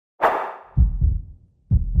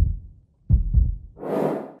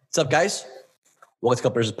What's up, guys? Welcome to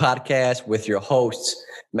Couplers Podcast with your hosts,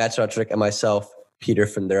 Matt Sartrick and myself, Peter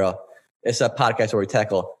Findera. It's a podcast where we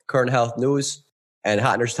tackle current health news and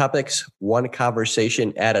hot news topics, one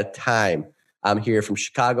conversation at a time. I'm here from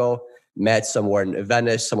Chicago. Matt's somewhere in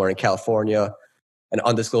Venice, somewhere in California, an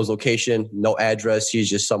undisclosed location, no address. He's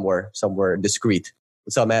just somewhere discreet.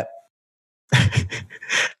 What's up, Matt?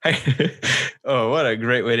 Oh, what a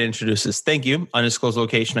great way to introduce this. Thank you. Undisclosed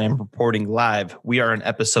location. I am reporting live. We are on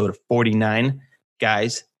episode 49.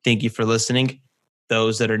 Guys, thank you for listening.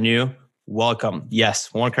 Those that are new, welcome.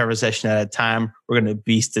 Yes, one conversation at a time. We're going to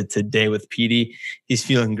beast it today with PD. He's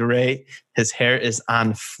feeling great. His hair is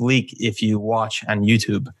on fleek if you watch on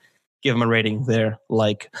YouTube. Give him a rating there,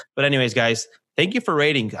 like. But anyways, guys, thank you for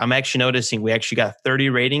rating. I'm actually noticing we actually got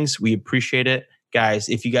 30 ratings. We appreciate it. Guys,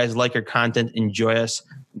 if you guys like our content, enjoy us,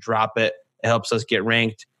 drop it. It helps us get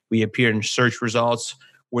ranked. We appear in search results.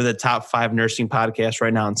 We're the top 5 nursing podcasts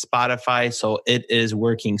right now on Spotify, so it is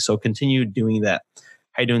working. So continue doing that.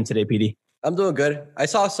 How you doing today, PD? I'm doing good. I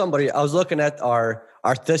saw somebody, I was looking at our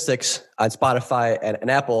statistics on Spotify and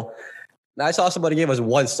Apple, and I saw somebody give us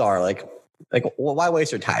 1 star. Like, well, why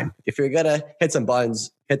waste your time? If you're going to hit some buttons,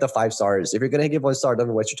 hit the 5 stars. If you're going to give 1 star,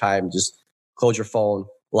 don't waste your time. Just close your phone,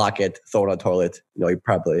 lock it, throw it on the toilet. You know, you're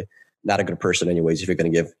probably not a good person anyways if you're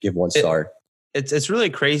going to give 1 star. It's really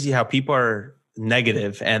crazy how people are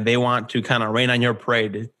negative and they want to kind of rain on your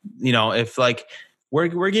parade. You know, if like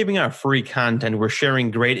we're giving out free content, we're sharing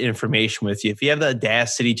great information with you. If you have the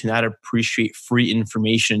audacity to not appreciate free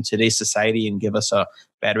information in today's society and give us a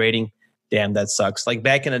bad rating, damn, that sucks. Like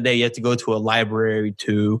back in the day, you had to go to a library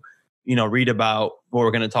to, you know, read about what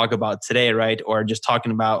we're going to talk about today, right? Or just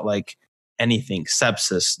talking about like anything,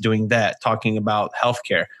 sepsis, doing that, talking about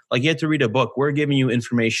healthcare. Like you have to read a book. We're giving you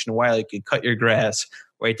information while you can cut your grass,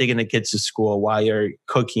 while you're taking the kids to school, while you're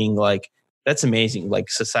cooking. Like that's amazing. Like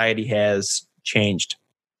society has changed.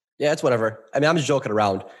 Yeah, it's whatever. I mean, I'm just joking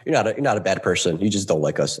around. You're not a bad person. You just don't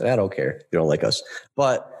like us. And I don't care if you don't like us.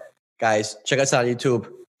 But guys, check us out on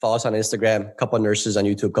YouTube. Follow us on Instagram. A couple of nurses on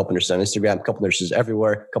YouTube, a couple of nurses on Instagram, a couple of nurses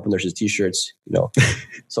everywhere, a couple of nurses t-shirts, you know.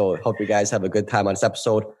 So hope you guys have a good time on this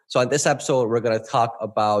episode. So on this episode, we're going to talk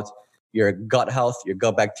about your gut health, your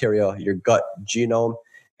gut bacteria, your gut genome,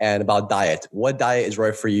 and about diet. What diet is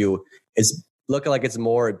right for you? It's looking like it's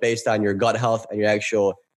more based on your gut health and your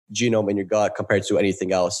actual genome in your gut compared to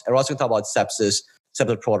anything else. And we're also going to talk about sepsis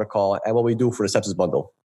protocol, and what we do for the sepsis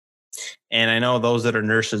bundle. And I know those that are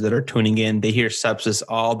nurses that are tuning in, they hear sepsis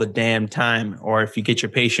all the damn time. Or if you get your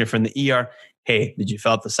patient from the ER, hey, did you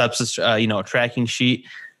fill out the sepsis, tracking sheet?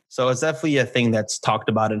 So it's definitely a thing that's talked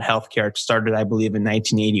about in healthcare. It started, I believe, in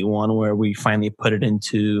 1981, where we finally put it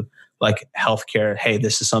into like healthcare. Hey,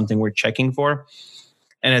 this is something we're checking for.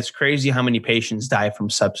 And it's crazy how many patients die from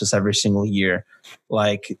sepsis every single year.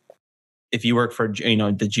 Like if you work for, the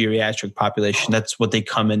geriatric population, that's what they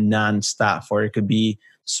come in nonstop for. It could be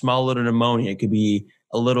small little pneumonia. It could be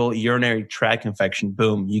a little urinary tract infection.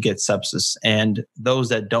 Boom, you get sepsis. And those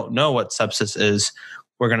that don't know what sepsis is,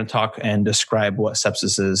 we're going to talk and describe what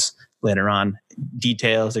sepsis is later on.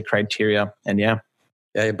 Details, the criteria, and yeah.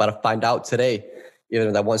 Yeah, you're about to find out today.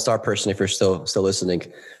 Even that 1 star person, if you're still listening.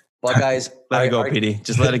 But guys, let it go, PD.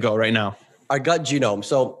 Just let it go right now. Our gut genome.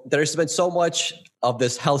 So there's been so much of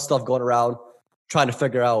this health stuff going around, trying to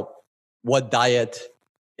figure out what diet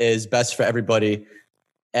is best for everybody.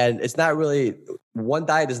 And it's not really, one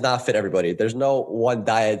diet does not fit everybody. There's no one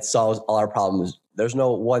diet solves all our problems. There's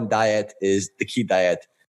no one diet is the key diet.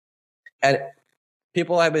 And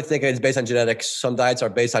people have been thinking it's based on genetics. Some diets are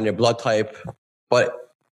based on your blood type, but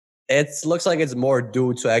it looks like it's more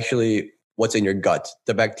due to actually what's in your gut.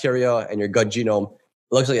 The bacteria and your gut genome,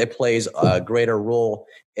 it looks like it plays a greater role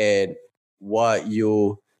in what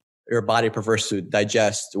your body prefers to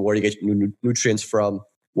digest, where you get nutrients from,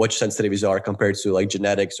 what your sensitivities are compared to like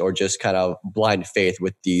genetics or just kind of blind faith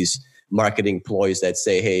with these marketing ploys that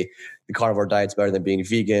say, hey, the carnivore diet's better than being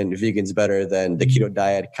vegan, vegan's better than the keto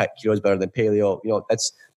diet, keto is better than paleo. You know,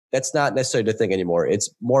 that's not necessarily the thing anymore. It's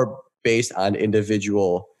more based on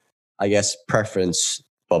individual, I guess, preference,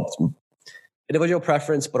 but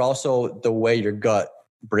also the way your gut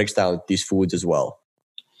breaks down these foods as well.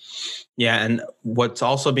 Yeah, and what's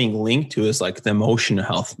also being linked to is like the emotional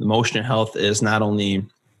health. The emotional health is not only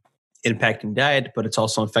impacting diet, but it's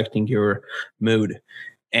also affecting your mood.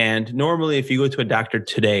 And normally if you go to a doctor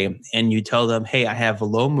today and you tell them, hey, I have a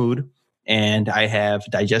low mood and I have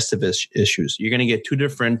digestive issues, you're going to get 2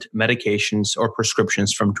 different medications or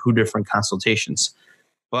prescriptions from 2 different consultations.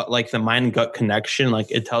 But like the mind-gut connection, like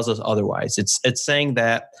it tells us otherwise. It's saying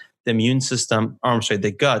that the immune system, or I'm sorry,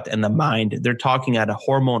 the gut and the mind, they're talking at a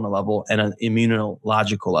hormonal level and an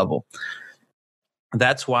immunological level.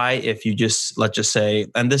 That's why if you just, let's just say,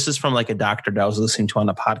 and this is from like a doctor that I was listening to on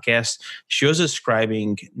a podcast, she was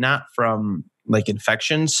describing not from like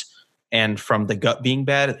infections and from the gut being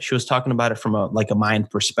bad. She was talking about it from a mind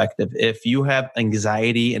perspective. If you have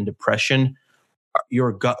anxiety and depression,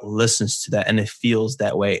 your gut listens to that and it feels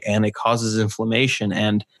that way and it causes inflammation.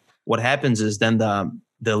 And what happens is then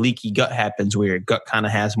the leaky gut happens where your gut kind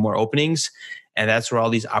of has more openings. And that's where all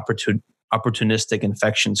these opportunistic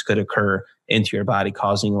infections could occur into your body,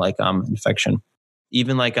 causing like infection.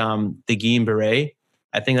 Even like the Guillain-Barré,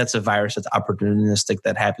 I think that's a virus that's opportunistic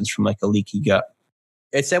that happens from like a leaky gut.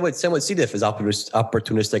 It's same with C. diff is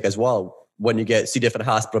opportunistic as well when you get C. diff in the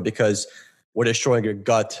hospital, because we're destroying your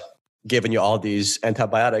gut, giving you all these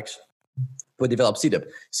antibiotics. We develop C. diff.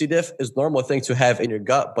 C. diff is a normal thing to have in your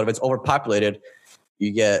gut, but if it's overpopulated,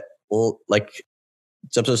 you get like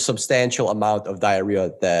a substantial amount of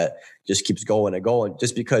diarrhea that just keeps going and going,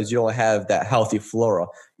 just because you don't have that healthy flora.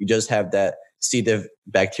 You just have that C. diff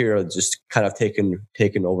bacteria just kind of taken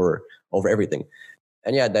over everything.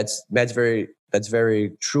 And yeah, that's very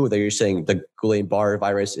true that you're saying the Guillain-Barré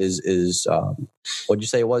virus is what did you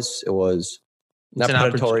say it was? It was not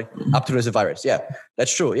predatory, opportunistic virus. Yeah,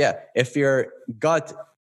 that's true. Yeah, if your gut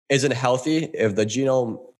isn't healthy, if the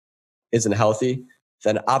genome isn't healthy,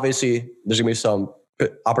 then obviously there's gonna be some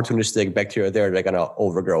opportunistic bacteria there that are gonna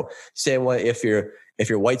overgrow. Same way if your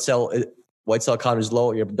white cell count is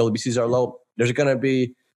low, your WBCs are low, there's gonna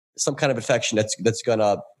be some kind of infection that's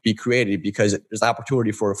gonna be created because there's an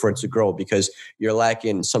opportunity for it to grow because you're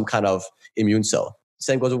lacking some kind of immune cell.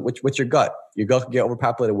 Same goes with your gut. Your gut can get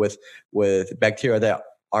overpopulated with bacteria that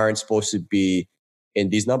aren't supposed to be in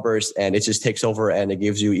these numbers, and it just takes over and it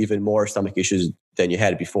gives you even more stomach issues than you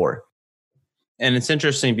had before. And it's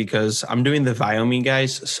interesting because I'm doing the Vyoming,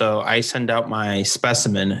 guys. So I send out my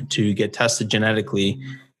specimen to get tested genetically,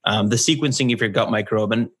 the sequencing of your gut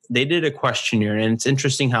microbe. And they did a questionnaire. And it's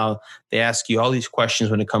interesting how they ask you all these questions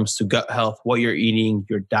when it comes to gut health, what you're eating,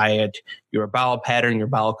 your diet, your bowel pattern, your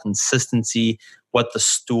bowel consistency, what the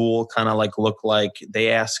stool kind of like look like. They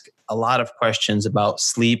ask a lot of questions about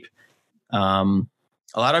sleep. A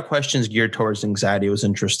lot of questions geared towards anxiety. It was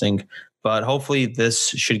interesting. But hopefully this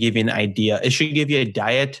should give you an idea. It should give you a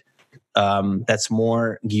diet that's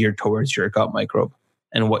more geared towards your gut microbe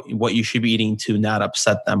and what you should be eating to not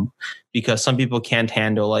upset them. Because some people can't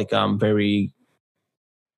handle like very,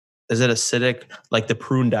 is it acidic? Like the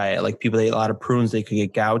prune diet, like people that eat a lot of prunes, they could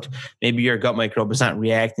get gout. Maybe your gut microbe is not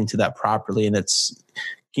reacting to that properly and it's,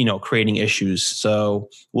 creating issues. So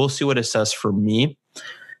we'll see what it says for me.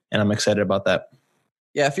 And I'm excited about that.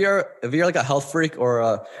 Yeah, if you're like a health freak or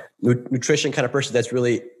a nutrition kind of person that's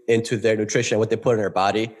really into their nutrition and what they put in their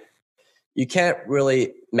body, you can't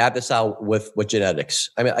really map this out with genetics.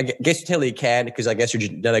 I mean, I guess you technically can, because I guess your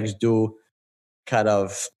genetics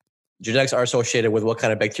are associated with what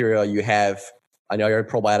kind of bacteria you have on your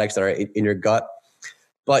probiotics that are in your gut.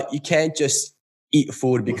 But you can't just eat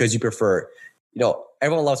food because you prefer.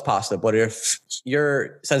 Everyone loves pasta, but if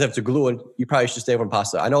you're sensitive to gluten, you probably should stay away from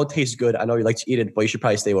pasta. I know it tastes good. I know you like to eat it, but you should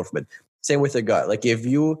probably stay away from it. Same with the gut. Like if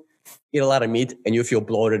you eat a lot of meat and you feel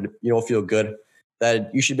bloated, you don't feel good, then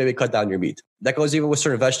you should maybe cut down your meat. That goes even with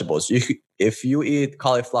certain vegetables. If you eat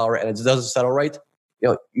cauliflower and it doesn't settle right,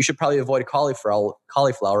 you should probably avoid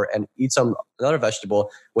cauliflower and eat another vegetable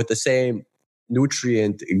with the same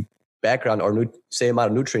nutrient background or same amount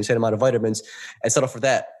of nutrients, same amount of vitamins, and settle for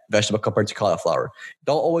that vegetable compared to cauliflower.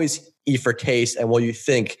 Don't always eat for taste and what you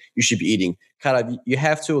think you should be eating. You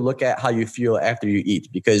have to look at how you feel after you eat,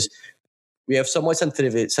 because we have so much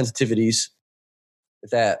sensitivities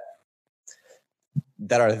that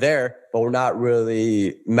are there, but we're not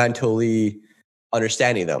really mentally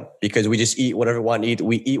understanding them, because we just eat whatever we want to eat.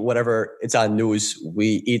 We eat whatever it's on news.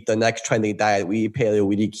 We eat the next trending diet. We eat paleo,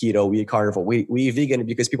 we eat keto, we eat carnivore. We eat vegan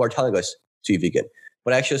because people are telling us to eat vegan.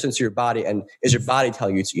 But actually listen to your body, and is your body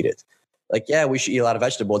telling you to eat it? Like, yeah, we should eat a lot of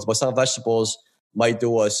vegetables, but some vegetables might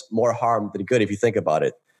do us more harm than good if you think about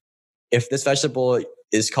it. If this vegetable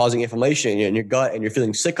is causing inflammation in your gut and you're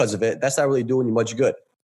feeling sick because of it, that's not really doing you much good.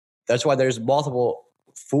 That's why there's multiple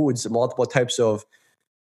foods, multiple types of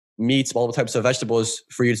meats, multiple types of vegetables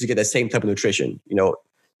for you to get that same type of nutrition.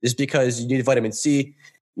 Just because you need vitamin C,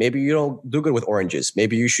 maybe you don't do good with oranges.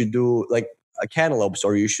 Maybe you should do like cantaloupes,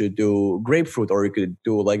 or you should do grapefruit, or you could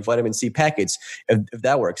do like vitamin C packets if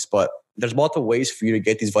that works. But there's multiple ways for you to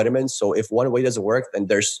get these vitamins. So if one way doesn't work, then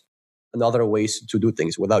there's another ways to do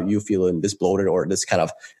things without you feeling this bloated or this kind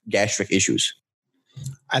of gastric issues.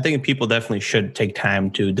 I think people definitely should take time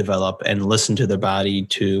to develop and listen to their body,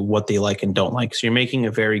 to what they like and don't like. So you're making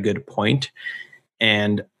a very good point.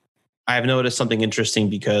 And I've noticed something interesting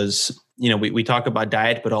because, we talk about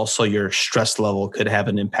diet, but also your stress level could have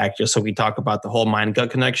an impact. Just so we talk about the whole mind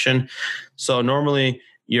gut connection. So normally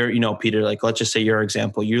Peter, like, let's just say your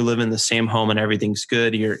example, you live in the same home and everything's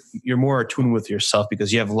good. You're more attuned with yourself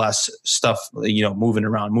because you have less stuff, moving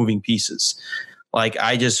around, moving pieces. Like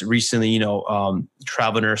I just recently,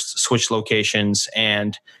 travel nurse, switched locations,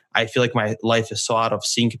 and I feel like my life is so out of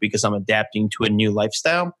sync because I'm adapting to a new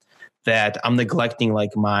lifestyle that I'm neglecting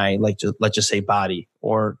let's just say body,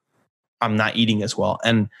 or I'm not eating as well.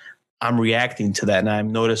 And I'm reacting to that. And I've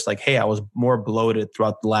noticed like, hey, I was more bloated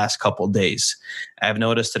throughout the last couple of days. I've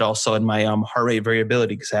noticed it also in my heart rate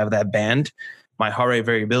variability because I have that band. My heart rate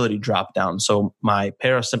variability dropped down. So my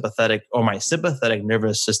parasympathetic or my sympathetic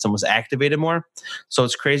nervous system was activated more. So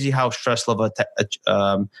it's crazy how stress level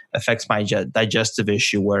affects my digestive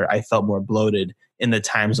issue, where I felt more bloated in the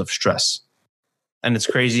times of stress. And it's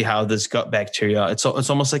crazy how this gut bacteria, it's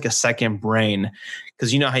almost like a second brain.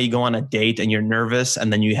 Because you know how you go on a date and you're nervous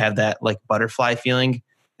and then you have that like butterfly feeling?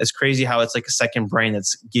 It's crazy how it's like a second brain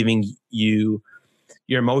that's giving you,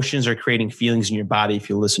 your emotions are creating feelings in your body if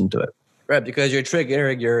you listen to it. Right, because you're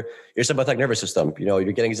triggering your sympathetic nervous system.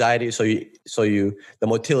 You get anxiety, so the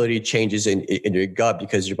motility changes in your gut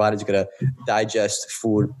because your body's gonna digest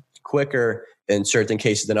food quicker in certain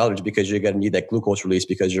cases than others because you're gonna need that glucose release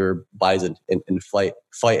because your body's in fight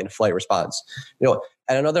and flight response. And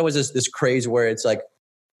another was this craze where it's like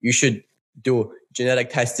you should do genetic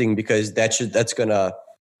testing because that's gonna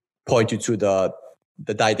point you to the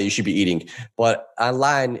diet that you should be eating. But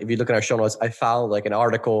online, if you look at our show notes, I found like an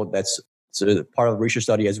article that's part of a research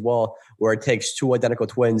study as well, where it takes two identical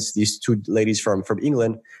twins, these two ladies from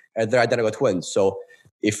England, and they're identical twins. So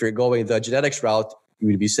if you're going the genetics route, you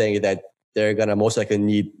would be saying that they're gonna most likely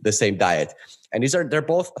need the same diet. And they're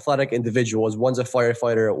both athletic individuals. One's a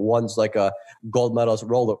firefighter, one's like a gold medalist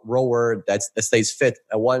rower that stays fit,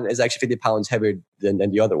 and one is actually 50 pounds heavier than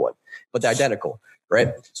the other one. But they're identical,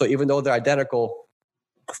 right? So even though they're identical,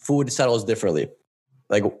 food settles differently.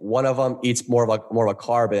 Like one of them eats more of a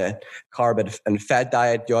carb and fat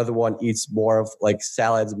diet. The other one eats more of like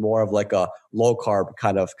salads, more of like a low carb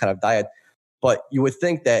kind of diet. But you would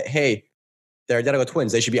think that, hey, they're identical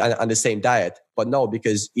twins, they should be on the same diet. But no,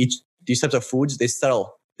 because these types of foods, they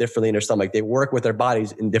settle differently in their stomach. They work with their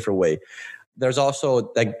bodies in a different way. There's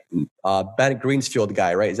also like Ben Greenfield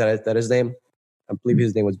guy, right? Is that his name? I believe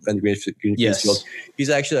his name was Ben Greenfield. Yes. He's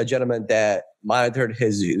actually a gentleman that monitored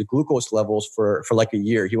his glucose levels for like a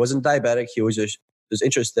year. He wasn't diabetic. He was just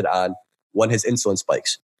interested on when his insulin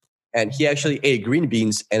spikes. And he actually ate green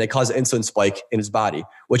beans and it caused an insulin spike in his body,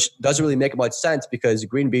 which doesn't really make much sense because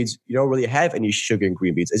green beans, you don't really have any sugar in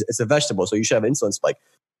green beans. It's a vegetable, so you should have an insulin spike.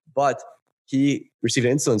 But he received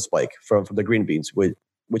an insulin spike from the green beans,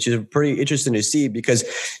 which is pretty interesting to see because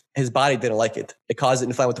his body didn't like it. It caused an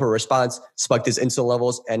inflammatory response, spiked his insulin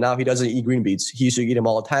levels, and now he doesn't eat green beans. He used to eat them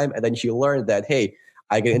all the time, and then he learned that, hey,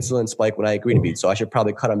 I get insulin spike when I eat green beans, so I should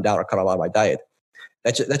probably cut them down or cut them out of my diet.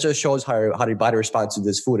 That just shows how your body responds to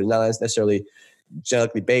this food, and not necessarily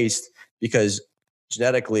genetically based, because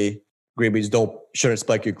genetically green beans shouldn't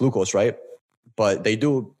spike your glucose, right? But they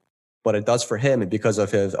do. But it does for him, and because of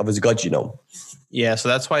his gut genome. Yeah, so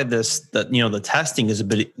that's why the testing is a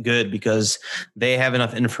bit good because they have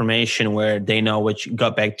enough information where they know which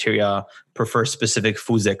gut bacteria prefer specific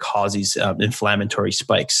foods that cause these inflammatory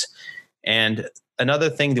spikes. And another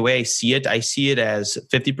thing, the way I see it as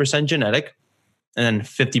 50% genetic and then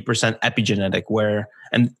 50% epigenetic.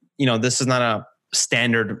 This is not a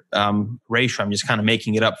standard ratio. I'm just kind of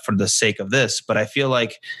making it up for the sake of this, but I feel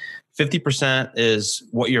like 50% is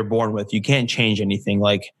what you're born with. You can't change anything.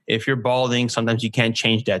 Like if you're balding, sometimes you can't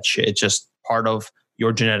change that shit. It's just part of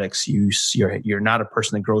your genetics. You're not a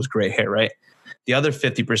person that grows gray hair, right? The other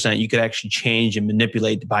 50% you could actually change and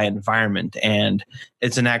manipulate by environment. And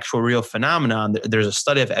it's an actual real phenomenon. There's a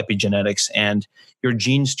study of epigenetics, and your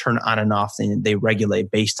genes turn on and off and they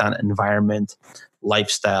regulate based on environment,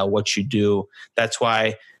 lifestyle, what you do. That's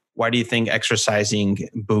why do you think exercising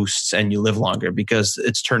boosts and you live longer? Because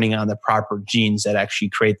it's turning on the proper genes that actually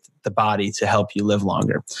create the body to help you live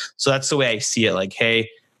longer. So that's the way I see it. Like, hey,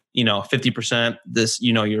 50%, this,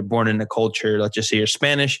 you're born in a culture, let's just say you're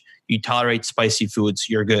Spanish, you tolerate spicy foods,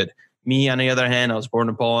 you're good. Me, on the other hand, I was born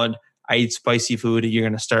in Poland. I eat spicy food. You're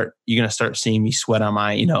gonna start seeing me sweat on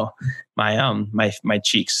my, my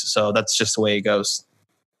cheeks. So that's just the way it goes.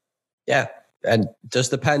 Yeah. And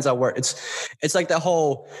just depends on where it's like the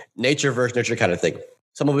whole nature versus nurture kind of thing.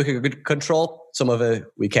 Some of it we can control, some of it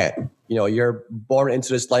we can't. You're born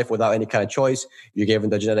into this life without any kind of choice. You're given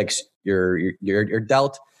the genetics, you're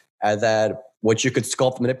dealt, and then what you could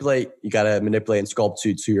sculpt, manipulate, you got to manipulate and sculpt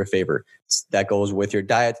to your favor. That goes with your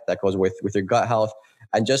diet, that goes with your gut health.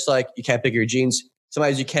 And just like you can't pick your genes,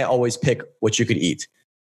 sometimes you can't always pick what you could eat.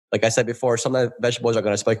 Like I said before, some of the vegetables are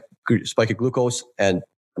going to spike your glucose. And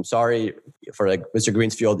I'm sorry for like Mr.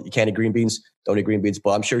 Greensfield, you can't eat green beans, don't eat green beans,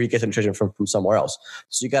 but I'm sure he gets nutrition from somewhere else.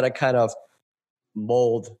 So you got to kind of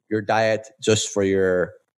mold your diet just for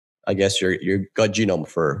your gut genome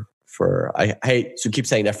for I hate to keep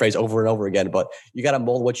saying that phrase over and over again, but you got to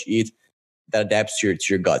mold what you eat that adapts to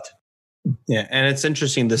your gut. Yeah, and it's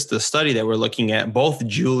interesting, the study that we're looking at, both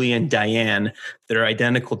Julie and Diane, they're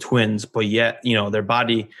identical twins, but yet, their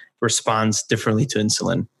body responds differently to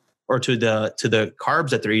insulin or to the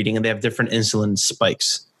carbs that they're eating, and they have different insulin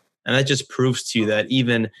spikes. And that just proves to you that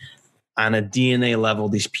even on a DNA level,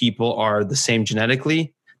 these people are the same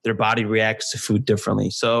genetically, their body reacts to food differently.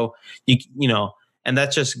 So, and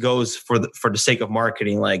that just goes for the sake of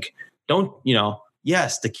marketing. Like, don't,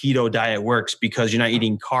 yes, the keto diet works because you're not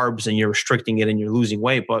eating carbs and you're restricting it and you're losing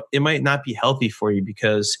weight, but it might not be healthy for you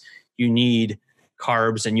because you need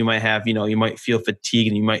carbs and you might have, you might feel fatigued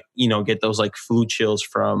and you might, get those like food chills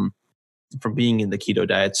from being in the keto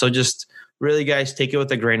diet. So just really, guys, take it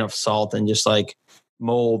with a grain of salt and just like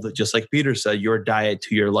mold, just like Peter said, your diet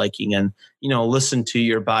to your liking and, listen to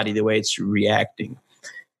your body the way it's reacting.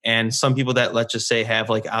 And some people that, let's just say, have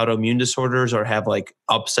like autoimmune disorders or have like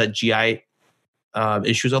upset GI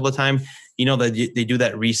issues all the time, that they do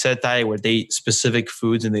that reset diet where they eat specific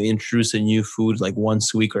foods and they introduce a new food like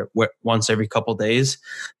once a week or once every couple of days.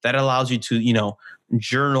 That allows you to,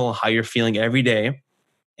 journal how you're feeling every day.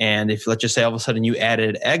 And if, let's just say, all of a sudden you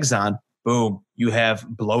added eggs on, boom, you have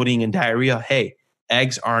bloating and diarrhea. Hey,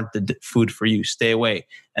 eggs aren't the food for you. Stay away.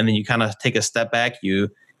 And then you kind of take a step back. You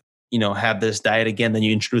have this diet again, then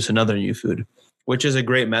you introduce another new food, which is a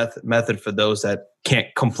great method for those that can't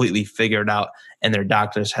completely figure it out and their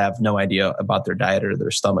doctors have no idea about their diet or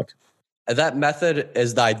their stomach. And that method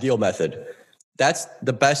is the ideal method. That's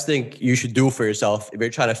the best thing you should do for yourself if you're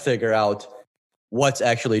trying to figure out what's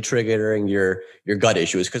actually triggering your gut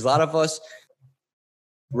issues. Because a lot of us,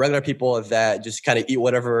 regular people that just kind of eat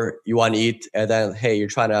whatever you want to eat, and then, hey, you're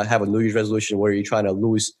trying to have a New Year's resolution where you're trying to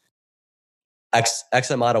lose X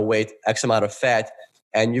amount of weight, X amount of fat,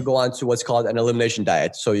 and you go on to what's called an elimination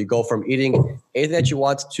diet. So you go from eating anything that you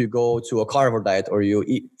want to go to a carnivore diet, or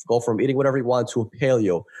go from eating whatever you want to a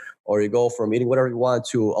paleo, or you go from eating whatever you want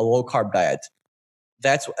to a low carb diet.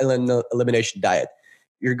 That's an elimination diet.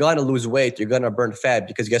 You're going to lose weight. You're going to burn fat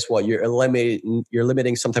because guess what? You're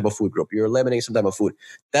limiting some type of food group. You're eliminating some type of food.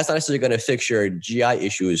 That's not necessarily going to fix your GI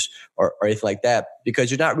issues or anything like that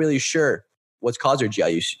because you're not really sure what's causing your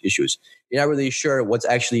GI issues. You're not really sure what's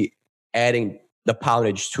actually adding the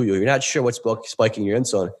poundage to you. You're not sure what's spiking your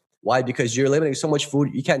insulin. Why? Because you're eliminating so much food,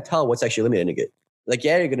 you can't tell what's actually eliminating it. Like,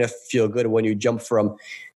 yeah, you're going to feel good when you jump from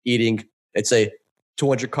eating, let's say,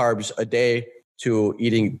 200 carbs a day to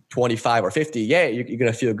eating 25 or 50. Yeah, you're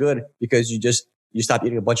going to feel good because you stop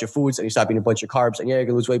eating a bunch of foods and you stop eating a bunch of carbs. And yeah, you're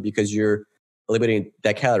going to lose weight because you're eliminating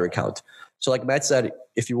that calorie count. So like Matt said,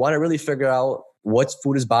 if you want to really figure out what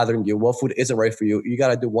food is bothering you, what food isn't right for you, you got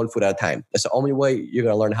to do one food at a time. That's the only way you're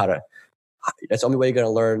going to learn that's the only way you're going to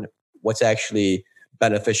learn what's actually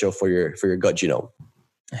beneficial for your gut genome.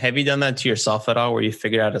 Have you done that to yourself at all where you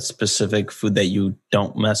figured out a specific food that you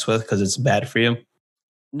don't mess with because it's bad for you?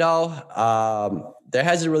 No, there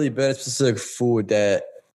hasn't really been a specific food that,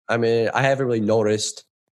 I haven't really noticed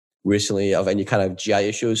recently of any kind of GI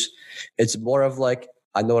issues. It's more of like,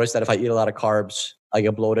 I noticed that if I eat a lot of carbs, I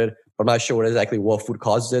get bloated, but I'm not sure exactly what food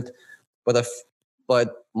causes it.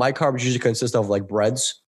 But my carbs usually consist of like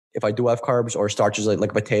breads, if I do have carbs, or starches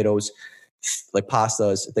like potatoes, like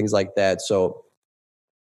pastas, things like that. So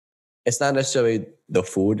it's not necessarily the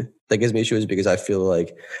food that gives me issues because I feel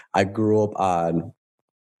like I grew up on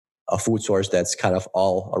a food source that's kind of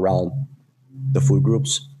all around the food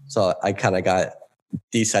groups. So I kind of got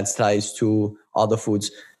desensitized to all the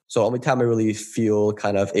foods. So only time I really feel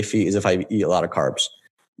kind of iffy is if I eat a lot of carbs.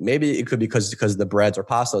 Maybe it could be because of the breads or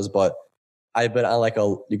pastas, but I've been on like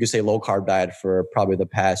you could say low carb diet for probably the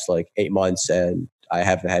past like 8 months and I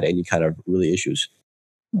haven't had any kind of really issues.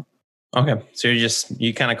 Okay. So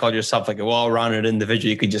you kind of called yourself like a well-rounded individual.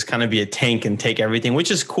 You could just kind of be a tank and take everything,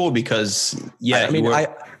 which is cool because I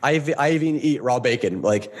even eat raw bacon.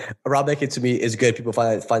 Like raw bacon to me is good. People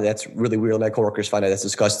find that's really weird. My coworkers find that's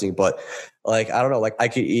disgusting, but like, I don't know, like I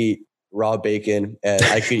could eat raw bacon and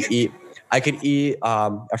I could eat I could eat.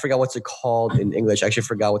 I forgot what's it called in English. I actually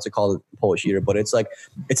forgot what's it called in Polish either. But it's like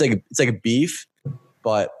a beef,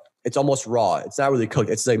 but it's almost raw. It's not really cooked.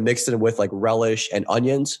 It's like mixed in with like relish and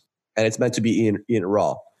onions, and it's meant to be eaten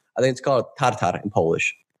raw. I think it's called tartar in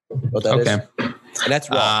Polish. What that is? And that's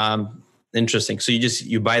raw. Interesting. So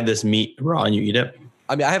you buy this meat raw and you eat it?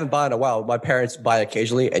 I mean, I haven't bought it in a while. My parents buy it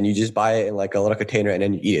occasionally, and you just buy it in like a little container and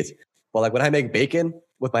then you eat it. But like when I make bacon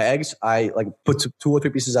with my eggs, I like put 2 or 3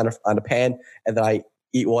 pieces on a pan, and then I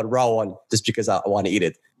eat one raw one just because I want to eat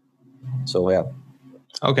it. So yeah.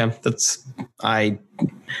 Okay,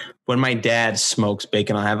 when my dad smokes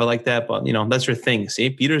bacon, I'll have it like that. But that's your thing. See,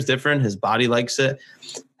 Peter's different. His body likes it.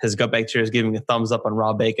 His gut bacteria is giving a thumbs up on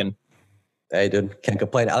raw bacon. Hey, dude, can't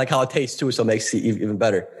complain. I like how it tastes too, so it makes it even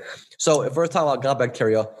better. So if we're talking about gut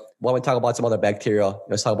bacteria, why don't we talk about some other bacteria?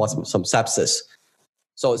 Let's talk about some sepsis.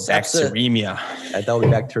 So bacteremia. That would be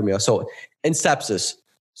bacteremia. So in sepsis,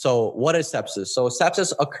 so what is sepsis? So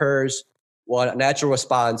sepsis occurs when a natural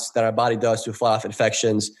response that our body does to fight off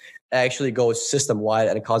infections actually goes system-wide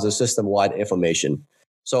and it causes system-wide inflammation.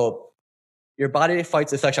 So your body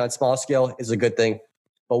fights infection on a small scale is a good thing.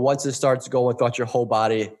 But once it starts going throughout your whole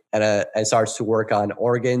body and starts to work on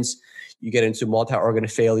organs, you get into multi-organ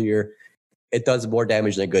failure. It does more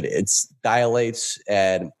damage than good. It dilates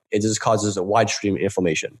and it just causes a wide stream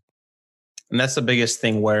inflammation. And that's the biggest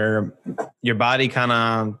thing where your body kind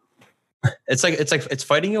of, it's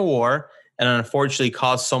fighting a war and unfortunately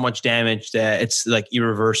caused so much damage that it's like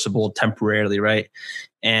irreversible temporarily, right?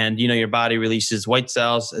 And your body releases white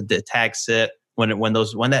cells, it attacks it. When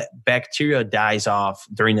that bacteria dies off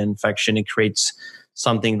during an infection, it creates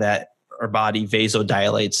something that our body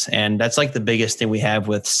vasodilates. And that's like the biggest thing we have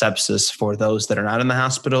with sepsis for those that are not in the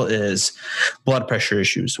hospital is blood pressure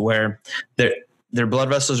issues where their blood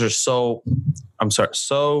vessels are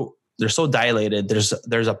they're so dilated.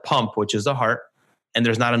 There's a pump, which is the heart, and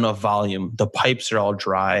there's not enough volume. The pipes are all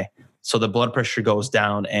dry. So the blood pressure goes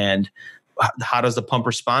down, and how does the pump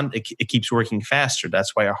respond? It keeps working faster.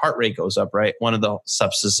 That's why our heart rate goes up, right? One of the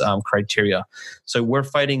sepsis criteria. So we're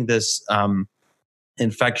fighting this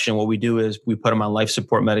infection. What we do is we put them on life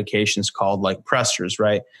support medications called like pressors,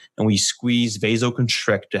 right? And we squeeze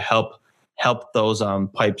vasoconstrict to help those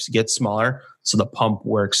pipes get smaller so the pump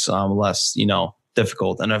works less,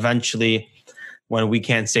 difficult. And eventually, when we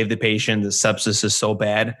can't save the patient, the sepsis is so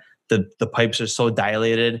bad, the pipes are so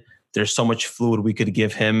dilated, there's so much fluid we could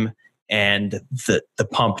give him, and the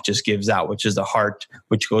pump just gives out, which is the heart,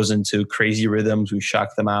 which goes into crazy rhythms. We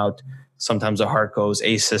shock them out. Sometimes the heart goes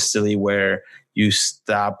asystole, where you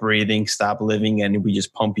stop breathing, stop living, and we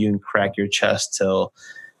just pump you and crack your chest till,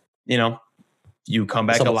 you come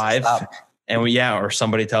back alive. And or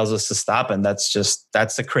somebody tells us to stop. And that's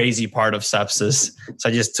the crazy part of sepsis. So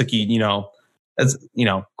I just took you, as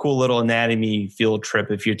cool little anatomy field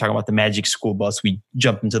trip. If you're talking about the magic school bus, we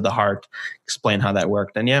jumped into the heart, explain how that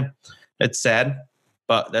worked. And it's sad,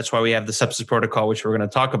 but that's why we have the sepsis protocol, which we're going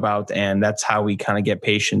to talk about. And that's how we kind of get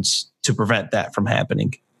patients to prevent that from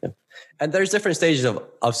happening. Yeah. And there's different stages of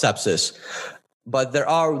sepsis, but there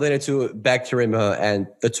are related to bacteremia. And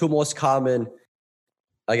the two most common,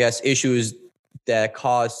 I guess, issues that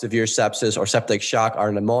cause severe sepsis or septic shock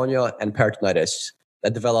are pneumonia and peritonitis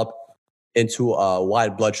that develop into a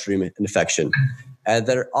wide bloodstream infection. And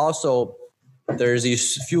there's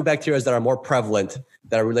these few bacteria that are more prevalent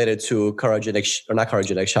that are related to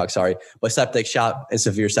septic shock and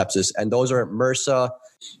severe sepsis. And those are MRSA,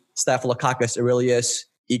 Staphylococcus aureus,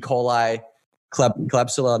 E. coli,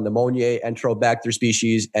 Klebsiella pneumoniae, Enterobacter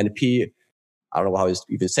species, and P. I don't know how to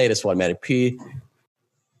even say this one, man. P.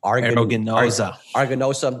 aeruginosa.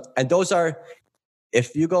 And those are,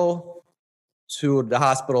 if you go to the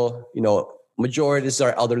hospital, majority is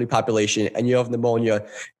our elderly population, and you have pneumonia,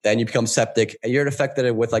 then you become septic, and you're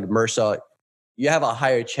infected with like MRSA, you have a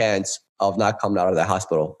higher chance of not coming out of the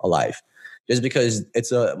hospital alive, just because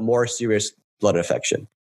it's a more serious blood infection.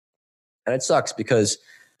 And it sucks because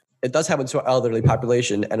it does happen to our elderly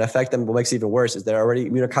population and affect them. What makes it even worse is they're already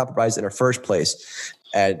immunocompromised in the first place,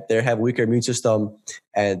 and they have a weaker immune system,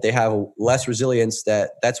 and they have less resilience.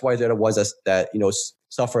 That's why they're the ones that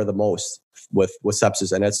suffer the most with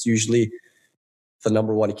sepsis, and that's usually the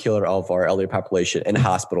number one killer of our elderly population in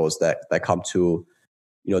hospitals that come to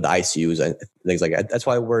the ICUs and things like that. That's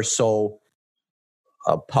why we're so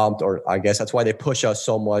pumped, or I guess that's why they push us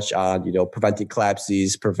so much on preventing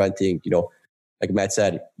eclampsies, preventing like Matt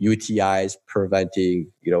said, UTIs,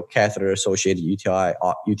 preventing catheter associated UTIs,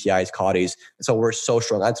 CAUTIs. And so we're so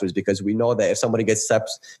strong on this because we know that if somebody gets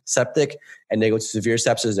septic and they go to severe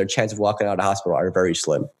sepsis, their chance of walking out of the hospital are very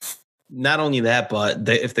slim. Not only that, but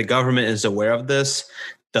if the government is aware of this,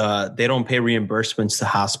 they don't pay reimbursements to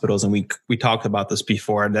hospitals. And we talked about this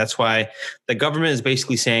before. And that's why the government is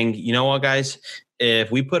basically saying, you know what, guys,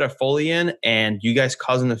 if we put a Foley in and you guys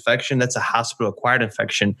cause an infection, that's a hospital acquired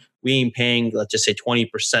infection. We ain't paying, let's just say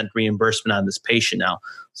 20% reimbursement on this patient now.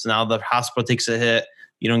 So now the hospital takes a hit.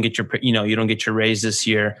 You don't get your raise this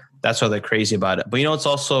year. That's why they're crazy about it. But it's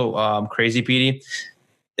also crazy, PD,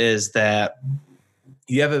 is that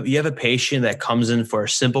you have a patient that comes in for a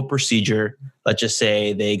simple procedure. Let's just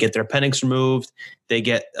say they get their appendix removed. They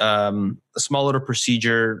get a small little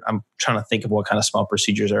procedure. I'm trying to think of what kind of small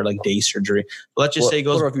procedures are like day surgery. But let's just say it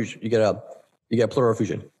goes pleural effusion. You get pleural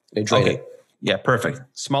effusion. They drain it. Yeah, perfect.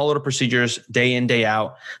 Small little procedures, day in, day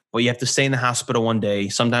out. But you have to stay in the hospital one day.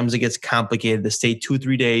 Sometimes it gets complicated to stay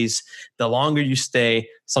 2-3 days. The longer you stay,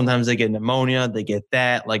 sometimes they get pneumonia. They get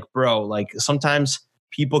that. Like, bro, like sometimes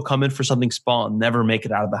people come in for something small and never make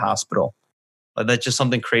it out of the hospital. Like, that's just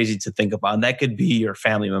something crazy to think about. And that could be your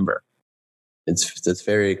family member. It's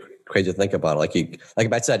very crazy to think about. Like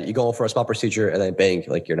Matt said, you go for a small procedure and then bang,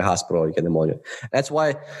 like you're in a hospital, you get pneumonia. That's why,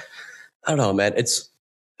 I don't know, man. It's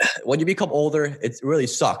when you become older, it really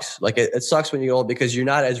sucks. Like it sucks when you're old because you're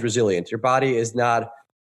not as resilient. Your body is not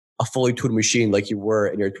a fully tuned machine like you were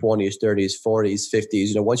in your 20s, 30s, 40s,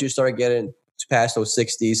 50s. Once you start getting past those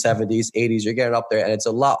 60s, 70s, 80s, you're getting up there, and it's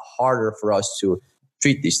a lot harder for us to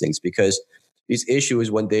treat these things because these issues,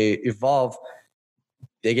 when they evolve,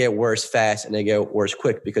 they get worse fast and they get worse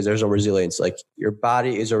quick because there's no resilience. Like your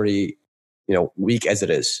body is already, weak as it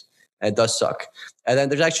is, and it does suck. And then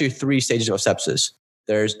there's actually 3 stages of sepsis.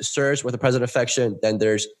 There's SIRS with a present infection, then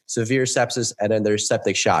there's severe sepsis, and then there's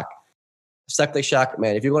septic shock. Septic shock,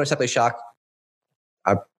 man, if you're going to septic shock,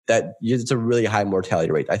 it's a really high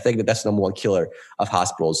mortality rate. I think that's the number one killer of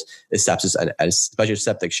hospitals is sepsis and especially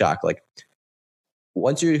septic shock. Like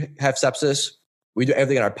once you have sepsis, we do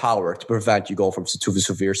everything in our power to prevent you going to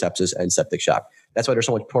severe sepsis and septic shock. That's why there's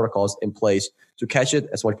so much protocols in place to catch it.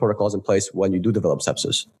 There's so much protocols in place when you do develop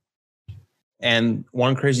sepsis. And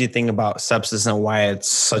one crazy thing about sepsis and why it's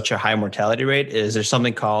such a high mortality rate is there's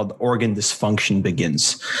something called organ dysfunction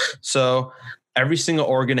begins. So every single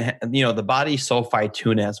organ, the body is so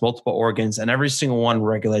fine-tuned, it has multiple organs, and every single one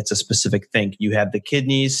regulates a specific thing. You have the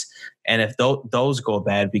kidneys, and if those go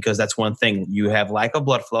bad, because that's one thing, you have lack of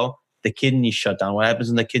blood flow, the kidneys shut down. What happens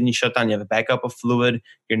when the kidneys shut down? You have a backup of fluid.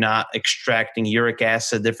 You're not extracting uric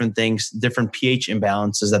acid, different things, different pH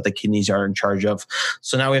imbalances that the kidneys are in charge of.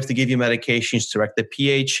 So now we have to give you medications to correct the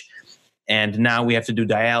pH. And now we have to do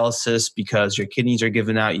dialysis because your kidneys are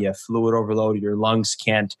giving out. You have fluid overload. Your lungs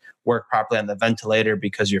can't work properly on the ventilator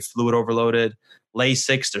because you're fluid overloaded.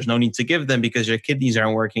 Lasix, there's no need to give them because your kidneys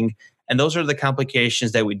aren't working. And those are the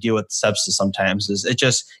complications that we deal with sepsis sometimes. It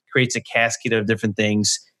just creates a cascade of different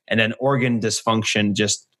things. And then organ dysfunction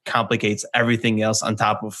just complicates everything else on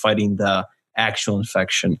top of fighting the actual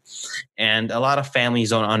infection. And a lot of families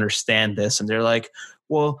don't understand this. And they're like,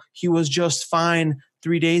 well, he was just fine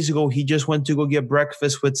 3 days ago. He just went to go get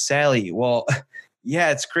breakfast with Sally. Well,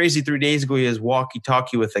 yeah, it's crazy. 3 days ago, he was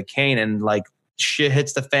walkie-talkie with a cane, and like shit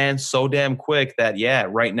hits the fan so damn quick that, yeah,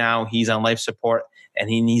 right now he's on life support and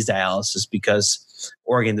he needs dialysis because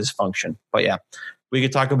organ dysfunction. But yeah, we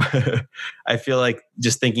could talk about I feel like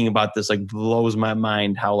just thinking about this like blows my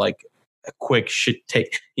mind how like a quick shit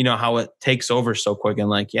how it takes over so quick. And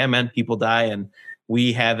like, yeah, man, people die and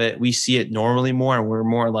we see it normally more, and we're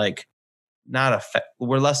more like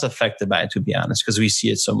we're less affected by it, to be honest, because we see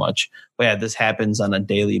it so much. But yeah, this happens on a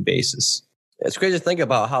daily basis. It's crazy to think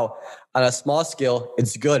about how on a small scale,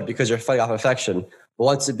 it's good because you're fighting off infection. But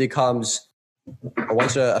once it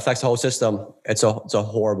affects the whole system, it's a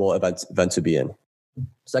horrible event to be in.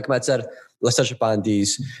 So like Matt said, let's touch upon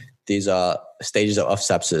these stages of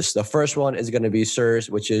sepsis. The first one is going to be SIRS,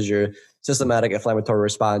 which is your systematic inflammatory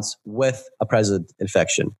response with a present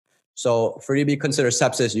infection. So for you to be considered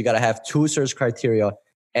sepsis, you got to have 2 SIRS criteria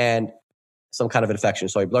and some kind of infection.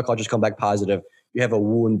 So your blood cultures come back positive. You have a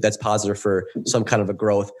wound that's positive for some kind of a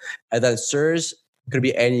growth. And then SIRS could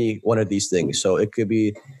be any one of these things. So it could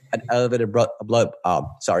be an elevated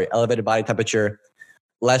elevated body temperature,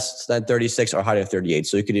 less than 36 or higher than 38.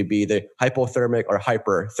 So it could be either hypothermic or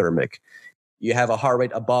hyperthermic. You have a heart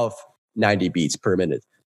rate above 90 beats per minute.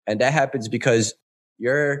 And that happens because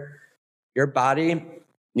your body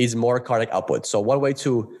needs more cardiac output. So one way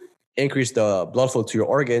to increase the blood flow to your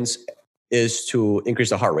organs is to increase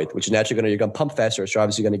the heart rate, which is naturally you're going to pump faster. So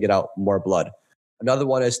obviously you're going to get out more blood. Another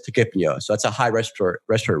one is tachypnea. So that's a high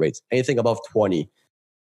respiratory rate. Anything above 20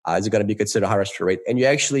 is going to be considered a high respiratory rate. And you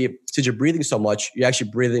actually, since you're breathing so much, you're actually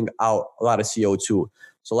breathing out a lot of CO2.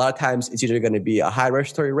 So a lot of times it's either going to be a high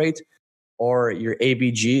respiratory rate or your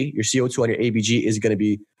ABG, your CO2 on your ABG is going to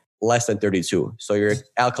be less than 32. So you're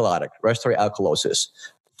alkalotic, respiratory alkalosis.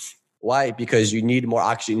 Why? Because you need more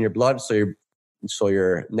oxygen in your blood. So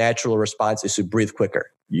your natural response is to breathe quicker.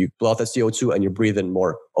 You blow out the CO2 and you breathe in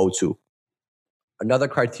more O2. Another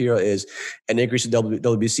criteria is an increase in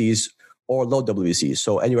WBCs or low WBCs.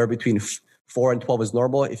 So anywhere between 4 and 12 is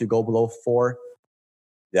normal. If you go below 4,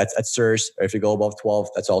 that's SIRS. Or if you go above 12,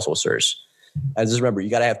 that's also SIRS. And just remember, you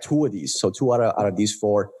got to have 2 of these. So 2 out of these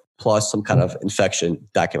 4 plus some kind of infection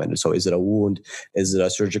documented. So is it a wound? Is it a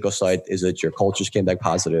surgical site? Is it your cultures came back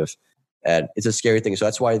positive? And it's a scary thing. So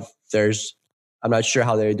that's why I'm not sure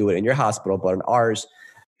how they do it in your hospital, but in ours,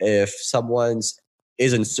 if someone's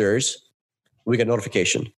is in SIRS, we get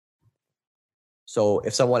notification. So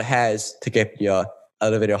if someone has tachypnea,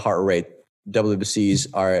 elevated heart rate, WBCs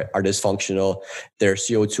are dysfunctional, their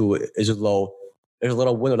CO2 is low, there's a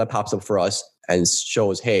little window that pops up for us and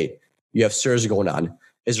shows, hey, you have SIRS going on.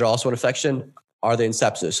 Is there also an infection? Are they in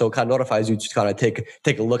sepsis? So it kind of notifies you to kind of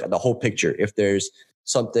take a look at the whole picture if there's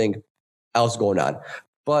something else going on.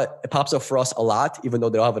 But it pops up for us a lot, even though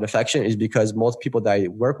they don't have an infection, is because most people that I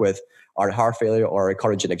work with are in heart failure or in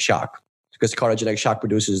cardiogenic shock. Because cardiogenic shock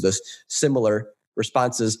produces this similar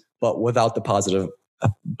responses, but without the positive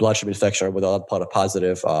bloodstream infection or without the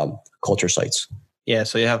positive culture sites. Yeah,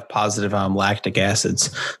 so you have positive lactic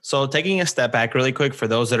acids. So taking a step back really quick for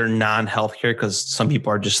those that are non-healthcare, because some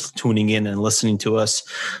people are just tuning in and listening to us,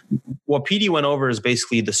 what PD went over is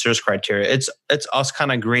basically the SIRS criteria. It's us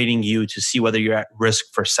kind of grading you to see whether you're at risk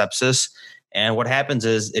for sepsis. And what happens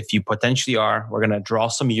is if you potentially are, we're going to draw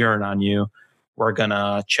some urine on you. We're going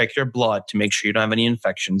to check your blood to make sure you don't have any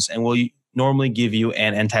infections. And we'll normally give you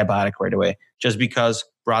an antibiotic right away, just because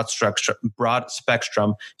broad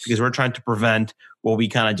spectrum, because we're trying to prevent what we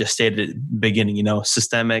kind of just stated at the beginning,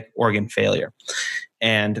 systemic organ failure.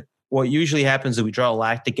 And what usually happens is we draw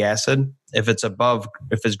lactic acid. If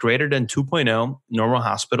it's greater than 2.0, normal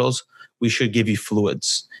hospitals, we should give you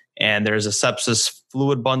fluids. And there's a sepsis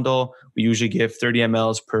fluid bundle. We usually give 30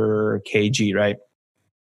 mLs per kg, right?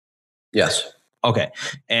 Yes. Okay.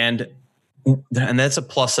 And that's a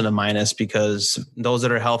plus and a minus, because those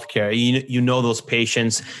that are healthcare, you know those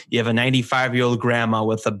patients, you have a 95-year-old grandma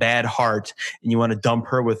with a bad heart and you want to dump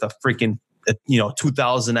her with a freaking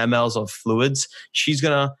 2,000 mLs of fluids. She's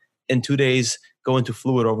going to, in 2 days, go into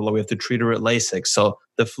fluid overload. We have to treat her at LASIK. So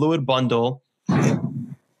the fluid bundle.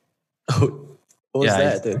 What was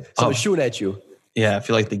that, dude? Someone's shooting at you. Yeah, I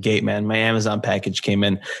feel like the gate, man. My Amazon package came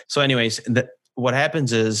in. So anyways, what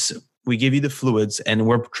happens is we give you the fluids and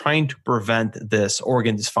we're trying to prevent this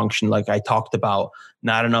organ dysfunction like I talked about,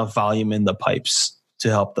 not enough volume in the pipes to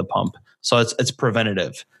help the pump. So it's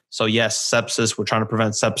preventative. So yes, sepsis, we're trying to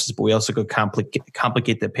prevent sepsis, but we also could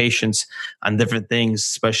complicate the patients on different things,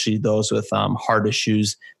 especially those with heart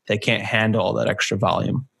issues that can't handle all that extra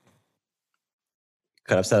volume.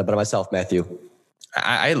 Could have said it better myself, Matthew.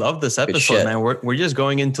 I love this episode, man. We're just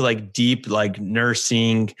going into like deep, like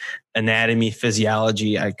nursing, anatomy,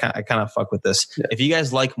 physiology. I kind of fuck with this. Yeah. If you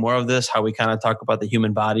guys like more of this, how we kind of talk about the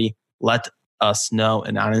human body, let us know.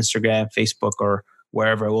 And on Instagram, Facebook, or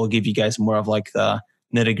wherever, we'll give you guys more of like the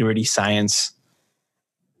nitty gritty science.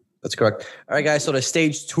 That's correct. All right, guys. So the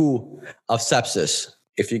stage 2 of sepsis,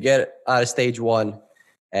 if you get out of stage 1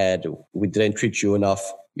 and we didn't treat you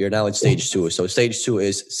enough, you're now in stage 2. So stage 2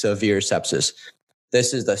 is severe sepsis.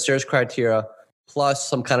 This is the SIRS criteria plus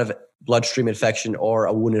some kind of bloodstream infection or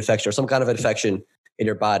a wound infection or some kind of infection in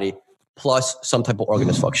your body plus some type of organ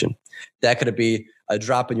dysfunction. That could be a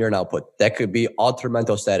drop in urine output. That could be altered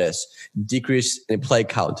mental status, decrease in platelet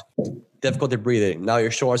count, difficulty breathing. Now you're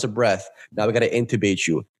short of breath. Now we got to intubate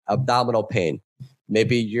you. Abdominal pain.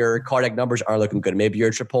 Maybe your cardiac numbers aren't looking good. Maybe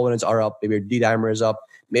your troponins are up. Maybe your D-dimer is up.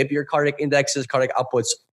 Maybe your cardiac indexes, cardiac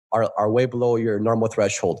outputs are way below your normal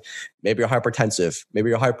threshold. Maybe you're hypertensive. Maybe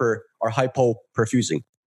you're hyper or hypoperfusing.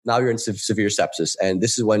 Now you're in severe sepsis. And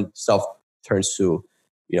this is when stuff turns to,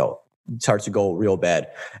 starts to go real bad.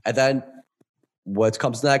 And then what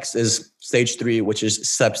comes next is stage 3, which is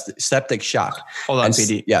septic shock. Hold on,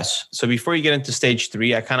 PD. Yes. So before you get into stage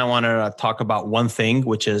 3, I kind of want to talk about one thing,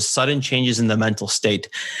 which is sudden changes in the mental state.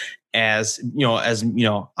 As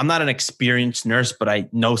I'm not an experienced nurse, but I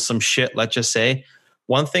know some shit, let's just say.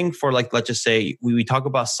 One thing for let's just say we talk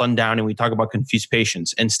about sundown and we talk about confused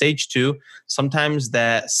patients. In stage 2, sometimes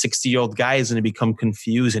that 60-year-old guy is going to become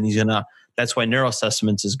confused and that's why neuro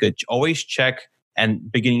assessments is good. Always check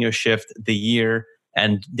and beginning your shift, the year,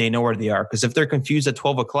 and they know where they are. Because if they're confused at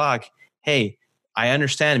 12 o'clock, hey, I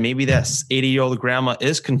understand maybe that 80-year-old grandma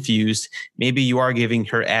is confused. Maybe you are giving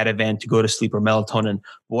her Ativan to go to sleep or melatonin.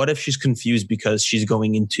 What if she's confused because she's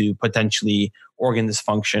going into potentially organ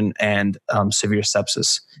dysfunction and severe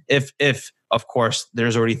sepsis? If of course,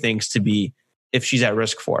 there's already things to be, if she's at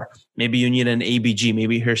risk for. Maybe you need an ABG.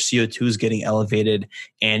 Maybe her CO2 is getting elevated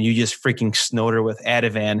and you just freaking snowed her with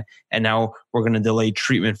Ativan. And now we're going to delay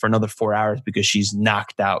treatment for another 4 hours because she's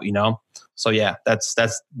knocked out, you know? So yeah,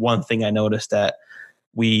 that's one thing I noticed that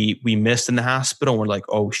we missed in the hospital. We're like,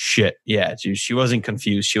 oh shit. Yeah, she wasn't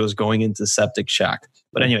confused. She was going into septic shock.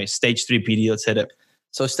 But anyway, stage 3 PD, let's hit it.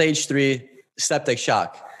 So stage 3, septic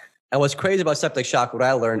shock. And what's crazy about septic shock, what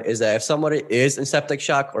I learned is that if somebody is in septic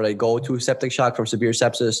shock or they go to septic shock from severe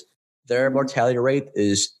sepsis, their mortality rate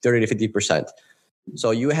is 30 to 50%.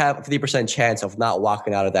 So you have a 50% chance of not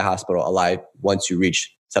walking out of the hospital alive once you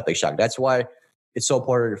reach septic shock. That's why it's so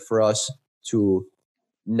important for us to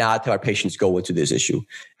not have our patients go into this issue.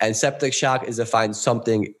 And septic shock is defined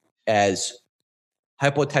something as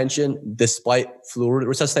hypotension despite fluid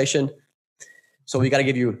resuscitation. So we got to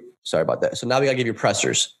give you, sorry about that. So now we got to give you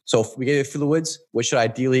pressors. So if we give you fluids, which should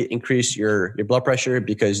ideally increase your blood pressure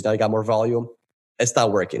because now you got more volume, it's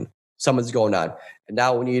not working. Something's going on. And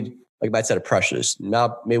now we need, like Matt said, pressures.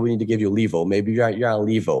 Now maybe we need to give you Levo. Maybe you're on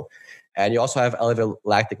Levo. And you also have elevated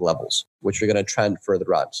lactic levels, which are going to trend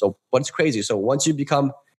further on. So, but it's crazy. So once you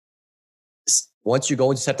go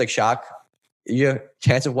into septic shock, your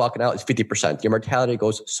chance of walking out is 50%. Your mortality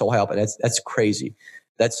goes so high up, and that's crazy.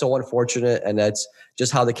 That's so unfortunate, and that's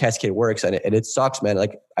just how the cascade works. And it sucks, man.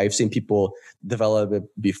 Like I've seen people develop it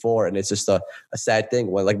before, and it's just a sad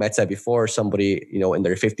thing. When, like Matt said before, somebody in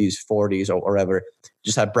their 50s, 40s, or whatever,